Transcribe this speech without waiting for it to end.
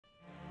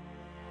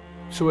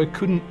So I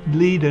couldn't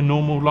lead a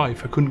normal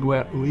life. I couldn't go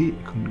out to eat,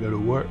 I couldn't go to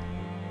work.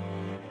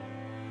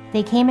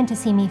 They came in to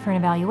see me for an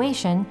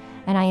evaluation,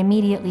 and I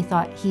immediately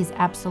thought he's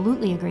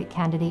absolutely a great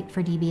candidate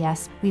for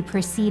DBS. We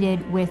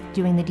proceeded with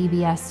doing the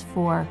DBS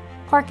for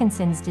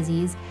Parkinson's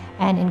disease,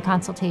 and in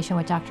consultation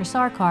with Dr.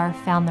 Sarkar,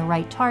 found the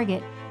right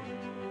target.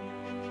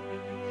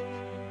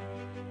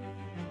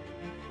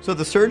 So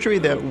the surgery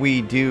that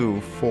we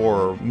do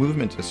for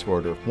movement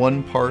disorder,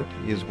 one part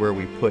is where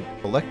we put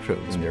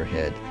electrodes in their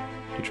head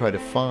to try to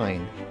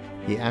find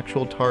the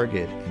actual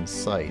target and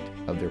site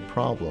of their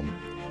problem,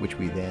 which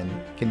we then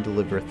can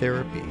deliver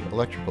therapy,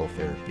 electrical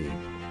therapy,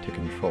 to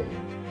control.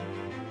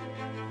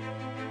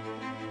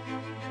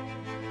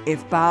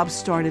 If Bob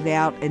started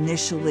out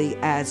initially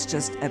as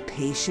just a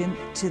patient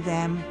to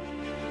them,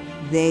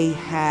 they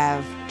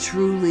have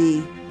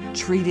truly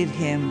treated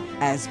him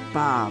as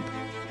Bob,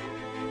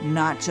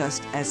 not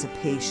just as a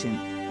patient.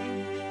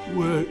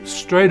 Well,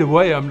 straight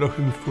away I'm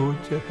looking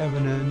forward to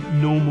having a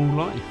normal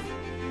life.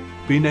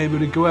 Being able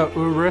to go out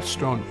to a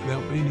restaurant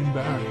without being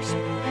embarrassed.